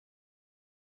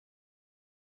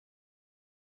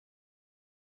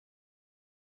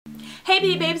Hey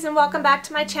beauty babes, and welcome back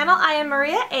to my channel. I am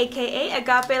Maria, aka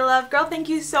Agape Love Girl. Thank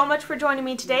you so much for joining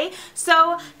me today.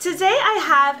 So today I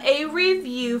have a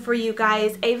review for you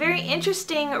guys, a very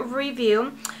interesting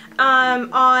review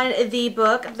on the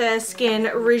book The Skin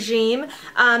Regime.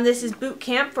 This is Boot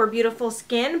Camp for Beautiful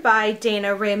Skin by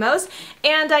Dana Ramos,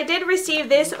 and I did receive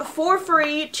this for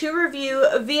free to review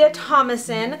via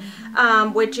Thomason,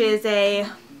 which is a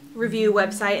review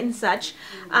website and such.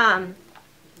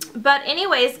 But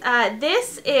anyways,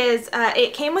 this is,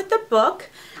 it came with the book,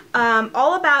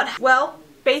 all about, well,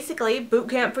 basically boot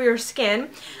camp for your skin,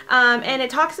 and it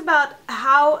talks about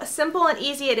how simple and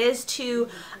easy it is to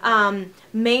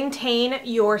maintain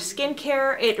your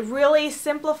skincare. It really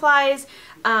simplifies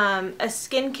a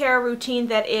skincare routine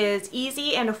that is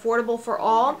easy and affordable for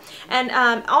all. And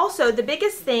also the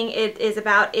biggest thing it is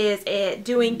about is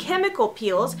doing chemical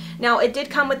peels. Now it did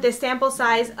come with this sample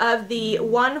size of the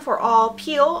One for All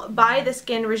peel by The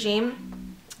Skin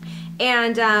Regime,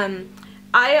 and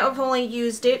I have only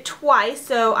used it twice,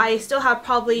 so I still have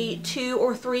probably 2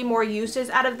 or 3 more uses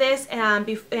out of this,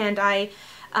 and I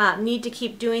need to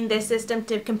keep doing this system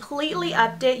to completely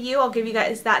update you. I'll give you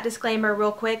guys that disclaimer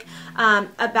real quick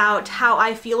about how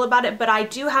I feel about it, but I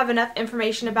do have enough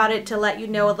information about it to let you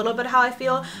know a little bit how I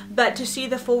feel. But to see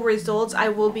the full results, I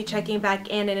will be checking back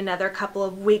in another couple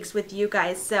of weeks with you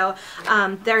guys. So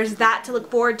there's that to look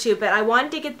forward to. But I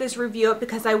wanted to get this review up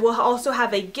because I will also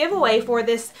have a giveaway for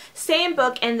this same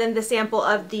book and then the sample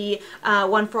of the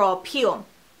One for All peel.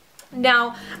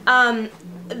 Now,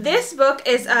 this book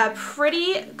is a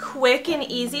pretty quick and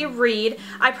easy read.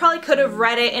 I probably could have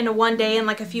read it in one day in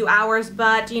like a few hours,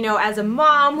 but you know, as a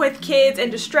mom with kids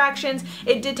and distractions,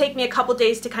 it did take me a couple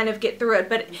days to kind of get through it.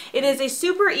 But it is a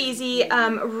super easy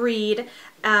read.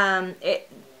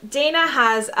 Dana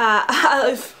has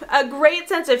a great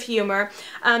sense of humor.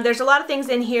 There's a lot of things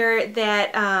in here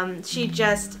that she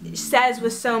just says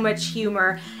with so much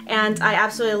humor, and I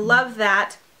absolutely love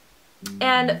that.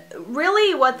 And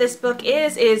really what this book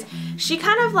is she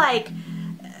kind of like,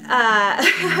 not,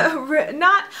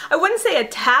 I wouldn't say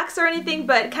attacks or anything,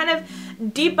 but kind of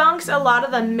debunks a lot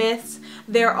of the myths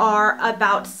there are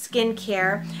about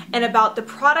skincare and about the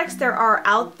products there are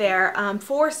out there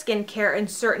for skincare and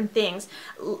certain things.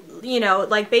 You know,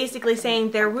 like basically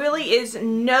saying there really is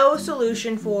no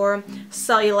solution for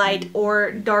cellulite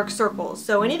or dark circles.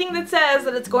 So anything that says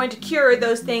that it's going to cure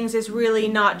those things is really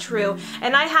not true.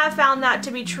 And I have found that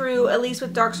to be true, at least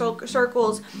with dark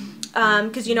circles.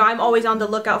 Because you know, I'm always on the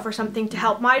lookout for something to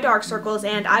help my dark circles,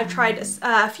 and I've tried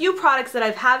a few products that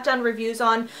I have done reviews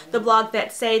on the blog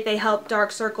that say they help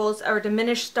dark circles or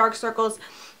diminish dark circles.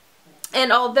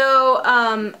 And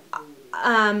although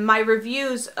my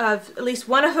reviews of at least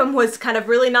one of them was kind of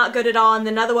really not good at all, and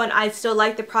another one I still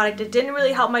liked the product. It didn't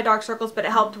really help my dark circles, but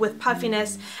it helped with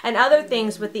puffiness and other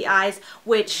things with the eyes,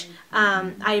 which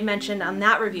I mentioned on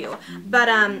that review. But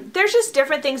there's just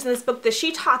different things in this book that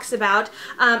she talks about.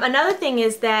 Another thing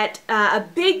is that a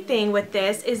big thing with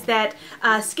this is that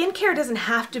skincare doesn't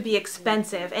have to be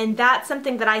expensive, and that's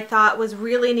something that I thought was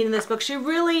really neat in this book. She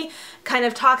really kind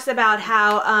of talks about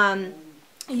how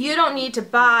you don't need to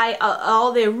buy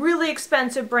all the really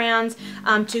expensive brands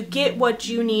to get what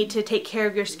you need to take care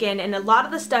of your skin, and a lot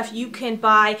of the stuff you can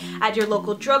buy at your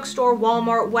local drugstore,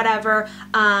 Walmart, whatever.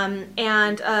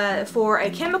 And for a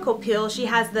chemical peel, she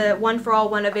has the One for All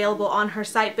one available on her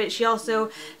site, but she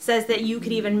also says that you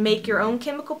could even make your own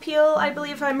chemical peel, I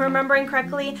believe, if I'm remembering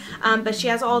correctly. But she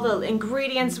has all the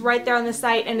ingredients right there on the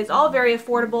site, and it's all very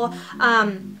affordable.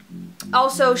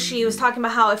 Also, she was talking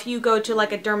about how if you go to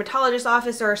like a dermatologist's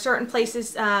office or certain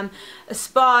places, a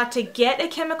spa, to get a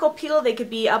chemical peel, they could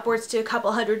be upwards to a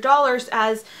couple $100s,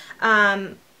 as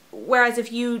whereas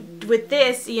if you, with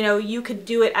this, you know, you could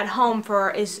do it at home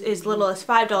for as little as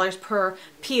 $5 per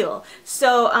peel.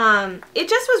 So it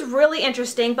just was really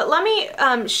interesting. But let me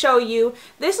show you.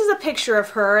 This is a picture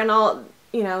of her, and I'll,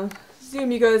 you know,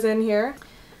 zoom you guys in here.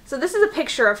 So this is a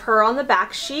picture of her on the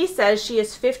back. She says she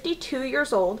is 52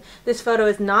 years old. This photo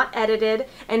is not edited,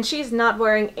 and she's not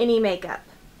wearing any makeup.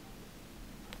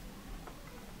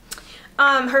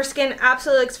 Her skin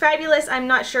absolutely looks fabulous. I'm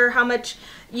not sure how much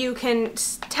you can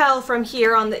tell from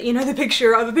here on the, you know, the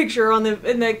picture of a picture on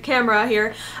in the camera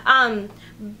here.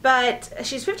 But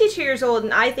she's 52 years old,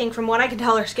 and I think from what I can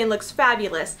tell, her skin looks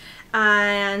fabulous.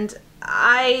 And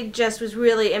I just was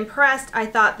really impressed. I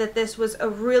thought that this was a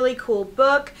really cool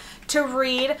book to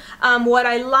read. What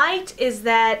I liked is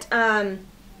that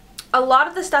a lot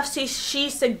of the stuff she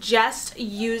suggests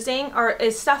using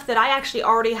is stuff that I actually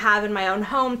already have in my own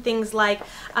home. Things like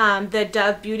the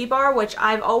Dove Beauty Bar, which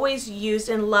I've always used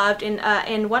and loved.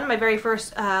 In one of my very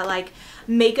first like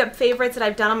makeup favorites that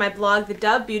I've done on my blog. The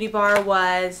Dove Beauty Bar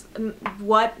was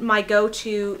what my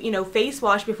go-to, you know, face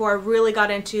wash before I really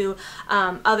got into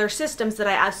other systems that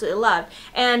I absolutely loved.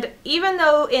 And even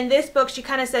though in this book she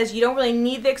kind of says you don't really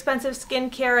need the expensive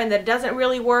skincare and that it doesn't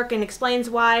really work and explains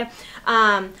why,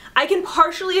 I can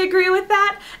partially agree with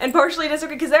that and partially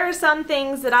disagree, because there are some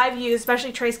things that I've used,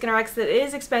 especially Trace Skin RX, that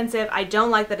is expensive. I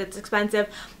don't like that it's expensive,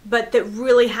 but that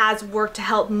really has worked to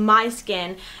help my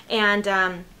skin.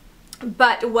 And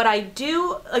but what I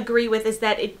do agree with is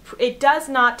that it does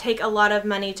not take a lot of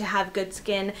money to have good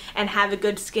skin and have a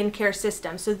good skincare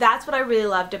system. So that's what I really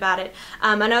loved about it.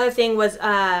 Another thing was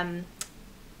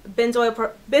benzoyl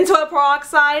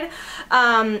peroxide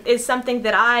is something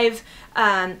that I've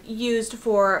used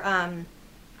for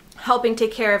helping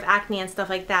take care of acne and stuff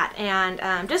like that,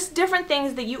 and just different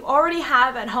things that you already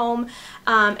have at home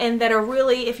and that are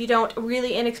really, if you don't,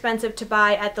 really inexpensive to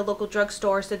buy at the local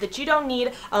drugstore, so that you don't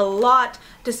need a lot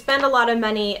to spend a lot of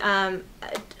money on,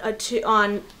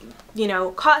 you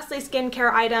know, costly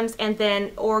skincare items, and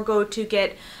then or go to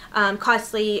get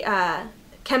costly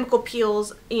chemical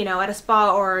peels, you know, at a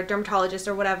spa or a dermatologist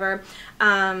or whatever.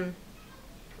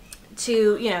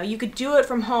 You know, you could do it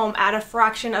from home at a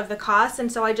fraction of the cost.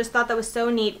 And so I just thought that was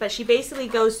so neat. But she basically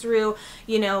goes through,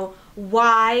 you know,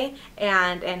 why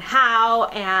and how,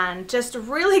 and just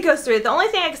really goes through it. The only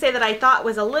thing I could say that I thought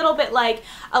was a little bit like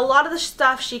a lot of the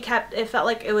stuff she kept, it felt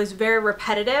like it was very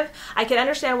repetitive. I could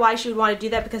understand why she would want to do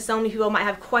that, because so many people might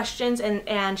have questions,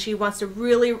 and she wants to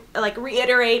really like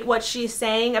reiterate what she's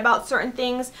saying about certain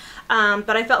things.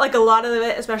 But I felt like a lot of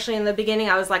it, especially in the beginning,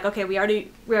 I was like, okay, we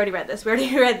already read this,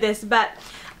 but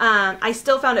I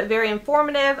still found it very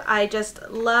informative. I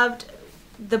just loved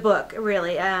the book,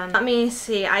 really. Let me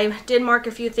see, I did mark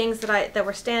a few things that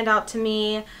were stand out to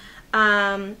me.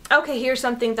 Okay, here's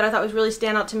something that I thought was really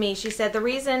stand out to me. She said the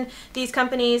reason these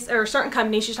companies, or certain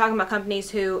companies, she's talking about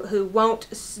companies who won't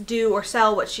do or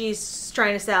sell what she's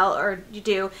trying to sell or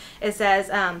do, it says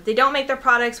they don't make their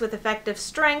products with effective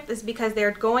strength is because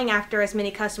they're going after as many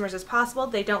customers as possible.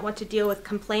 They don't want to deal with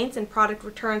complaints and product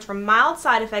returns from mild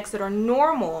side effects that are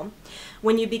normal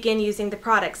when you begin using the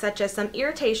product, such as some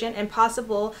irritation and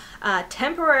possible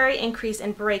temporary increase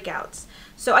in breakouts.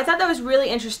 So I thought that was really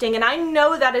interesting, and I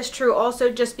know that is true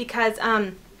also just because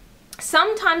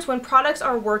sometimes when products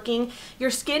are working,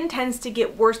 your skin tends to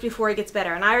get worse before it gets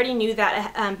better, and I already knew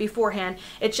that beforehand.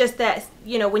 It's just that,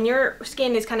 you know, when your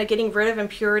skin is kind of getting rid of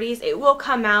impurities, it will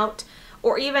come out,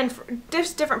 or even for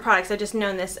just different products, I've just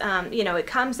known this, you know, it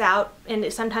comes out and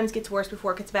it sometimes gets worse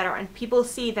before it gets better, and people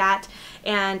see that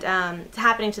and it's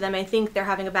happening to them and think they're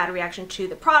having a bad reaction to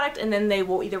the product, and then they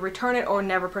will either return it or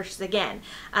never purchase again,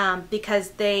 because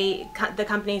the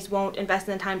companies won't invest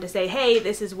in the time to say, hey,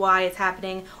 this is why it's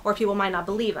happening, or people might not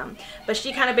believe them. But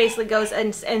she kind of basically goes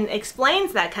and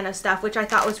explains that kind of stuff, which I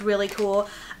thought was really cool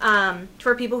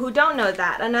for people who don't know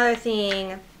that. Another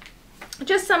thing,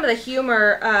 just some of the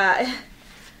humor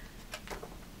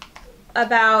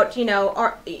about, you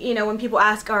know, when people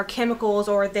ask are chemicals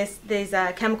or this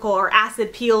chemical or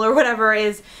acid peel or whatever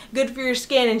is good for your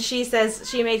skin, and she says,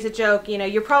 she makes a joke, you know,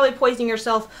 you're probably poisoning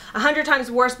yourself 100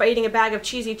 times worse by eating a bag of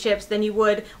cheesy chips than you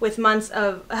would with months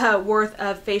of worth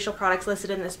of facial products listed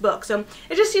in this book. So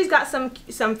it just, she's got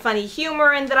some funny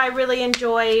humor in that I really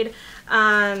enjoyed.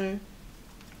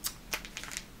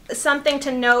 Something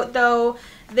to note though,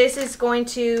 this is going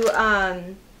to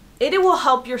it will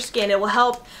help your skin. It will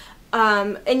help.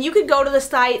 And you could go to the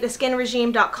site,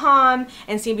 theskinregime.com,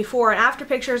 and see before and after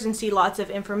pictures and see lots of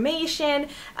information.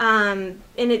 And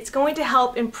it's going to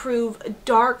help improve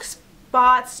dark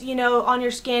spots, you know, on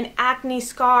your skin, acne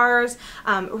scars,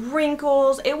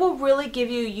 wrinkles. It will really give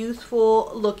you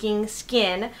youthful looking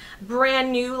skin,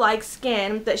 brand new like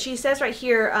skin. That she says right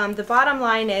here, the bottom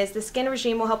line is the skin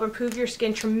regime will help improve your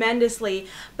skin tremendously,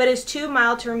 but is too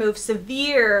mild to remove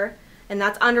severe, and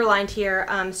that's underlined here,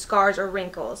 scars or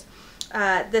wrinkles.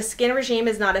 The skin regime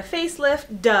is not a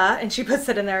facelift, duh, and she puts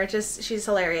it in there. It's just, she's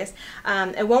hilarious.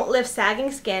 It won't lift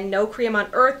sagging skin. No cream on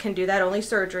earth can do that, only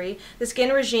surgery. The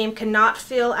skin regime cannot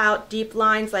fill out deep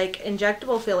lines like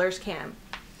injectable fillers can.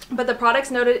 But the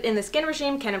products noted in the skin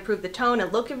regime can improve the tone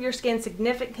and look of your skin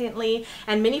significantly,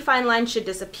 and many fine lines should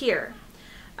disappear.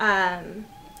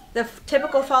 The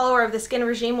typical follower of the skin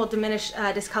regime will diminish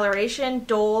discoloration,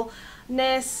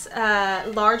 dullness,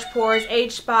 large pores,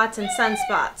 age spots, and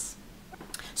sunspots.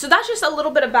 So that's just a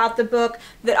little bit about the book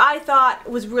that I thought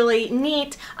was really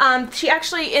neat. She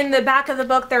actually, in the back of the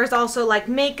book, there's also like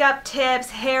makeup tips,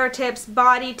 hair tips,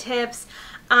 body tips,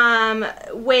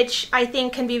 which I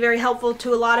think can be very helpful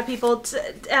to a lot of people.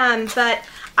 But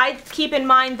I keep in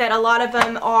mind that a lot of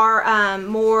them are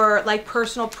more like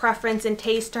personal preference and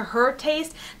taste to her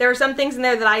taste. There are some things in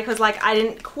there that I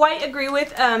didn't quite agree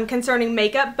with concerning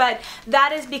makeup, but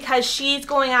that is because she's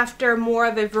going after more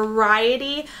of a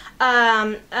variety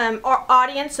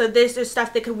audience. So this is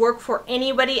stuff that could work for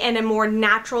anybody and a more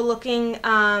natural looking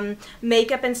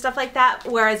makeup and stuff like that.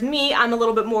 Whereas me, I'm a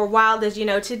little bit more wild, as you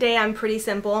know. Today I'm pretty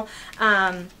simple.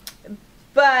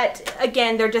 But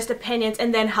again, they're just opinions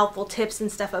and then helpful tips and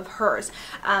stuff of hers.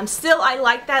 Still, I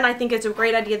like that, and I think it's a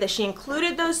great idea that she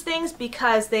included those things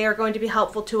because they are going to be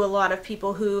helpful to a lot of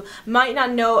people who might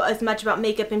not know as much about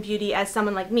makeup and beauty as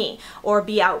someone like me, or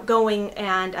be outgoing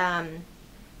and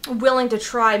willing to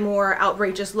try more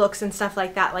outrageous looks and stuff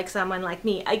like that, like someone like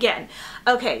me. Again,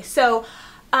 okay, so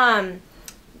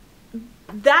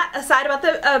that aside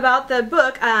about the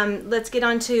book, let's get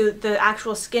on to the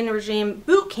actual Skin Regime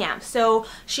boot camp. So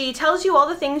she tells you all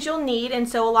the things you'll need, and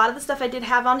so a lot of the stuff I did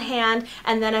have on hand,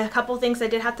 and then a couple things I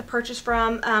did have to purchase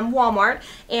from Walmart,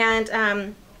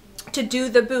 and to do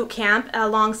the boot camp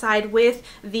alongside with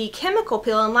the chemical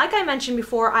peel. And like I mentioned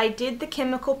before, I did the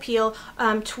chemical peel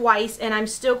twice, and I'm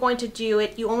still going to do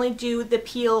it. You only do the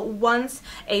peel once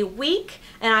a week,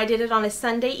 and I did it on a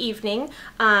Sunday evening.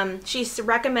 She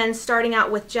recommends starting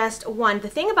out with just one. The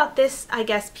thing about this, I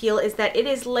guess, peel is that it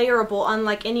is layerable,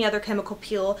 unlike any other chemical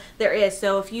peel there is.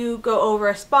 So if you go over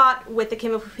a spot with the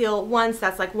chemical peel once,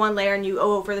 that's like one layer, and you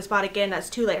go over the spot again, that's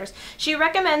 2 layers. She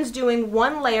recommends doing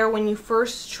 1 layer when you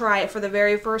first try it for the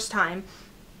very first time.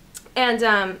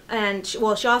 And she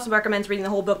also recommends reading the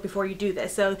whole book before you do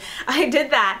this. So I did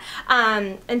that.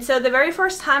 And so the very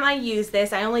first time I used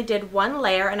this, I only did 1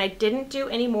 layer, and I didn't do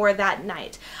any more that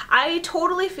night. I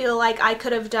totally feel like I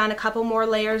could have done a couple more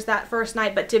layers that first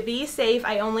night, but to be safe,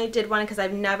 I only did 1 because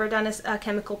I've never done a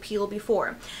chemical peel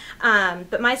before.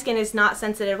 But my skin is not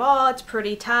sensitive at all. It's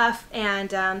pretty tough. And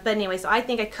but anyway, so I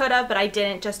think I could have, but I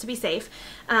didn't, just to be safe.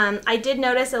 I did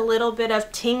notice a little bit of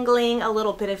tingling, a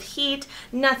little bit of heat,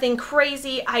 nothing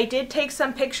crazy. I did take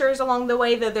some pictures along the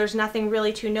way, though there's nothing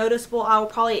really too noticeable. I will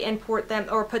probably import them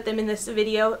or put them in this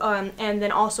video and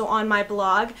then also on my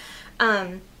blog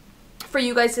for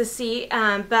you guys to see.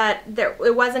 But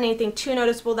it wasn't anything too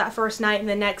noticeable that first night, and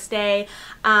the next day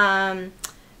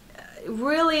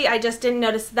really I just didn't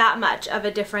notice that much of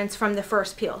a difference from the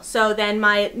first peel. So then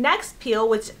my next peel,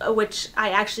 which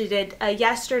I actually did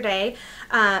yesterday,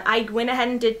 I went ahead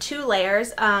and did 2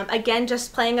 layers. Again,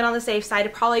 just playing it on the safe side. I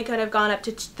probably could have gone up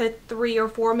to 3 or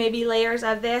 4 maybe layers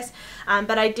of this,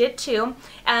 but I did 2.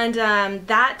 And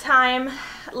that time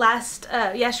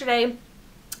yesterday,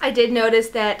 I did notice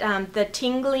that the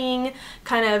tingling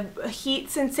kind of heat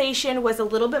sensation was a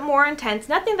little bit more intense.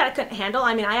 Nothing that I couldn't handle.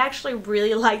 I mean, I actually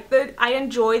really like I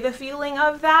enjoy the feeling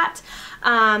of that.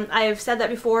 I have said that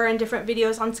before in different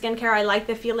videos on skincare. I like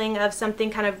the feeling of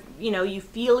something kind of, you know, you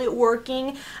feel it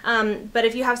working. But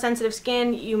if you have sensitive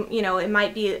skin, you know, it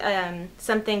might be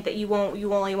something that you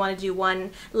only want to do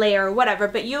 1 layer or whatever.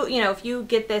 But you know, if you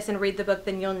get this and read the book,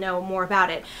 then you'll know more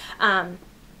about it.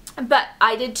 But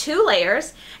I did 2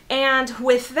 layers, and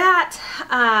with that,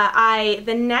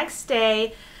 the next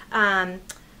day,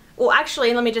 well,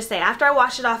 actually, let me just say, after I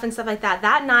washed it off and stuff like that,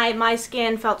 that night my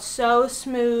skin felt so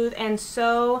smooth and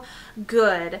so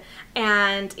good.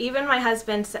 And even my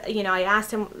husband, you know, I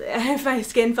asked him if my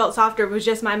skin felt softer. It was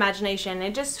just my imagination.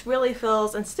 It just really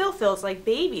feels and still feels like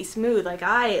baby smooth. Like,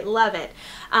 I love it.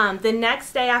 The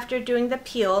next day after doing the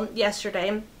peel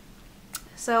yesterday,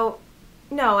 so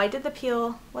no, I did the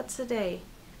peel, what's the day?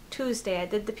 Tuesday. I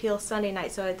did the peel Sunday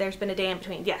night, so there's been a day in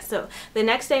between. Yes, so the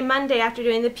next day, Monday, after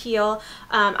doing the peel,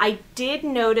 I did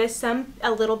notice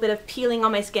a little bit of peeling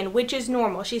on my skin, which is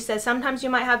normal. She says sometimes you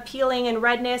might have peeling and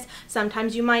redness,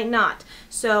 sometimes you might not.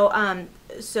 So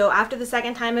so after the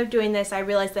second time of doing this, I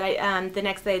realized that the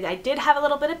next day I did have a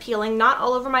little bit of peeling, not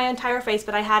all over my entire face,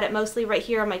 but I had it mostly right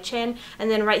here on my chin, and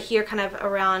then right here kind of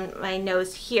around my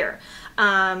nose here.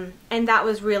 And that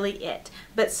was really it.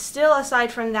 But still,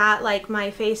 aside from that, like, my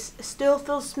face still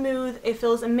feels smooth. It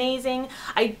feels amazing.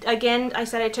 Again, I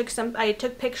said I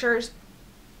took pictures.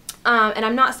 And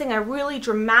I'm not seeing a really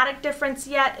dramatic difference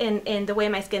yet in the way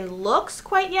my skin looks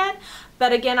quite yet.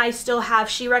 But again,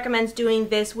 she recommends doing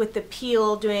this with the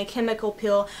peel, doing a chemical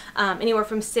peel, anywhere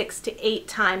from 6 to 8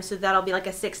 times. So that'll be like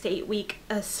a 6 to 8 week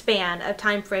span of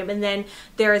time frame. And then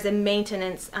there is a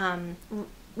maintenance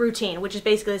routine, which is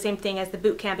basically the same thing as the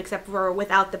boot camp, except for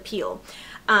without the peel.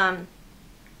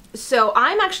 So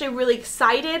I'm actually really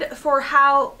excited for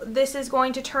how this is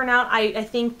going to turn out. I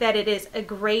think that it is a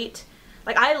great,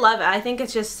 like, I love it. I think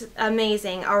it's just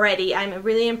amazing already. I'm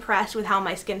really impressed with how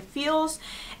my skin feels,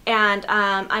 and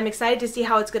I'm excited to see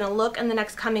how it's going to look in the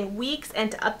next coming weeks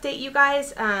and to update you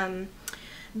guys.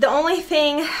 The only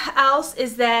thing else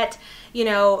is that, you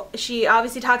know, she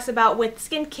obviously talks about with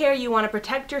skincare, you want to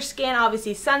protect your skin,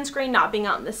 obviously sunscreen, not being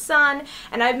out in the sun.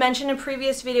 And I've mentioned in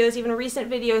previous videos, even recent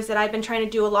videos, that I've been trying to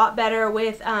do a lot better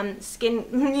with skin,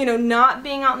 you know, not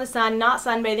being out in the sun, not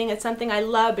sunbathing. It's something I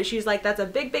love, but she's like, that's a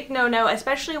big, big no-no,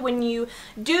 especially when you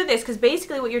do this, because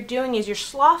basically what you're doing is you're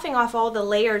sloughing off all the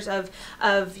layers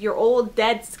of your old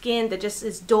dead skin that just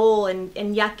is dull and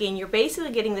yucky, and you're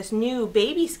basically getting this new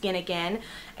baby skin again.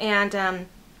 And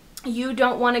you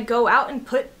don't want to go out and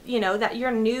put, you know, that your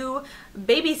new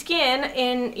baby skin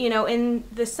in, you know, in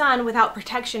the sun without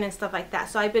protection and stuff like that.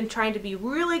 So I've been trying to be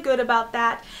really good about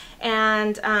that,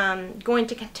 and going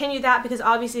to continue that, because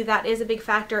obviously that is a big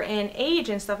factor in age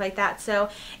and stuff like that. So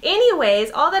anyways,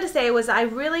 all that to say was I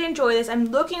really enjoy this. I'm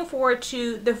looking forward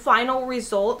to the final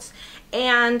results,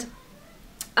 and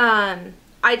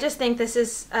I just think this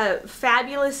is a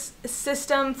fabulous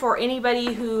system for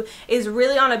anybody who is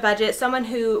really on a budget, someone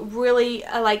who really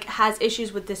like has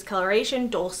issues with discoloration,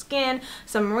 dull skin,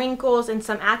 some wrinkles, and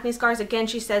some acne scars. Again,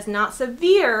 she says not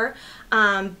severe,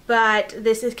 but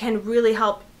this can really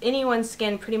help anyone's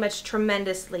skin pretty much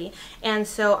tremendously. And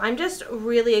so I'm just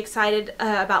really excited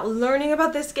about learning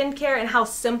about this skincare and how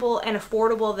simple and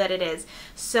affordable that it is.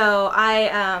 So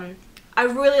I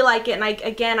really like it, and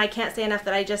again, I can't say enough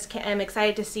that I just am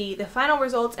excited to see the final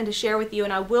results and to share with you.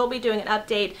 And I will be doing an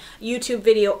update YouTube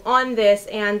video on this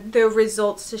and the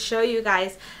results to show you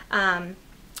guys.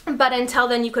 But until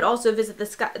then, you could also visit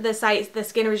the site,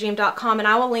 theskinregime.com, and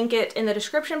I will link it in the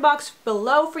description box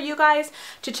below for you guys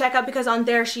to check out, because on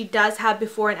there she does have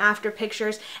before and after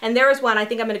pictures. And there is one, I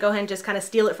think I'm going to go ahead and just kind of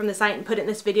steal it from the site and put it in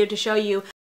this video to show you.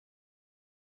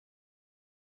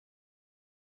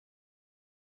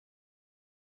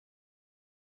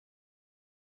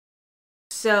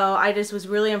 So I just was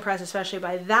really impressed, especially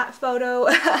by that photo.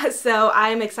 So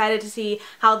I'm excited to see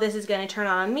how this is going to turn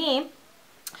out on me.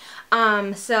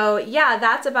 So yeah,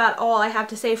 that's about all I have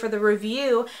to say for the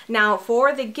review. Now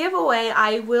for the giveaway,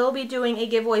 I will be doing a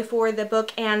giveaway for the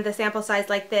book and the sample size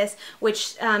like this,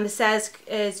 which says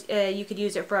is you could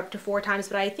use it for up to 4 times,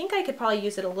 but I think I could probably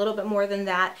use it a little bit more than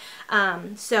that.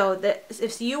 So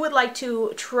if you would like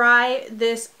to try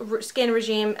this skin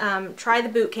regime, try the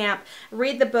boot camp,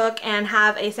 read the book, and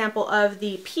have a sample of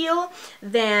the peel,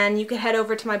 then you can head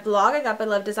over to my blog,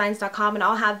 agapelovedesigns.com, and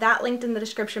I'll have that linked in the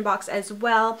description box as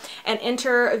well. And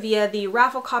enter via the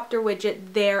Rafflecopter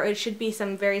widget there. It should be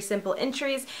some very simple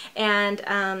entries,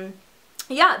 and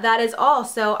yeah, that is all.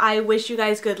 So I wish you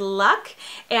guys good luck,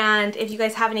 and if you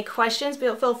guys have any questions,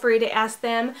 feel free to ask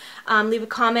them, leave a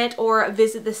comment, or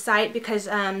visit the site, because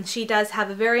she does have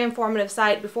a very informative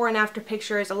site, before and after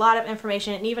pictures, a lot of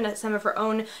information, and even some of her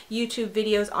own YouTube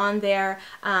videos on there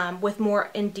with more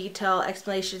in detail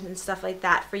explanations and stuff like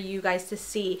that for you guys to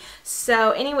see.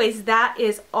 So anyways, that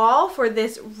is all for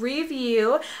this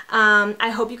review. I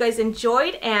hope you guys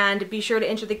enjoyed, and be sure to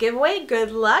enter the giveaway.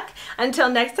 Good luck. Until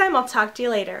next time, I'll talk to you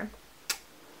later.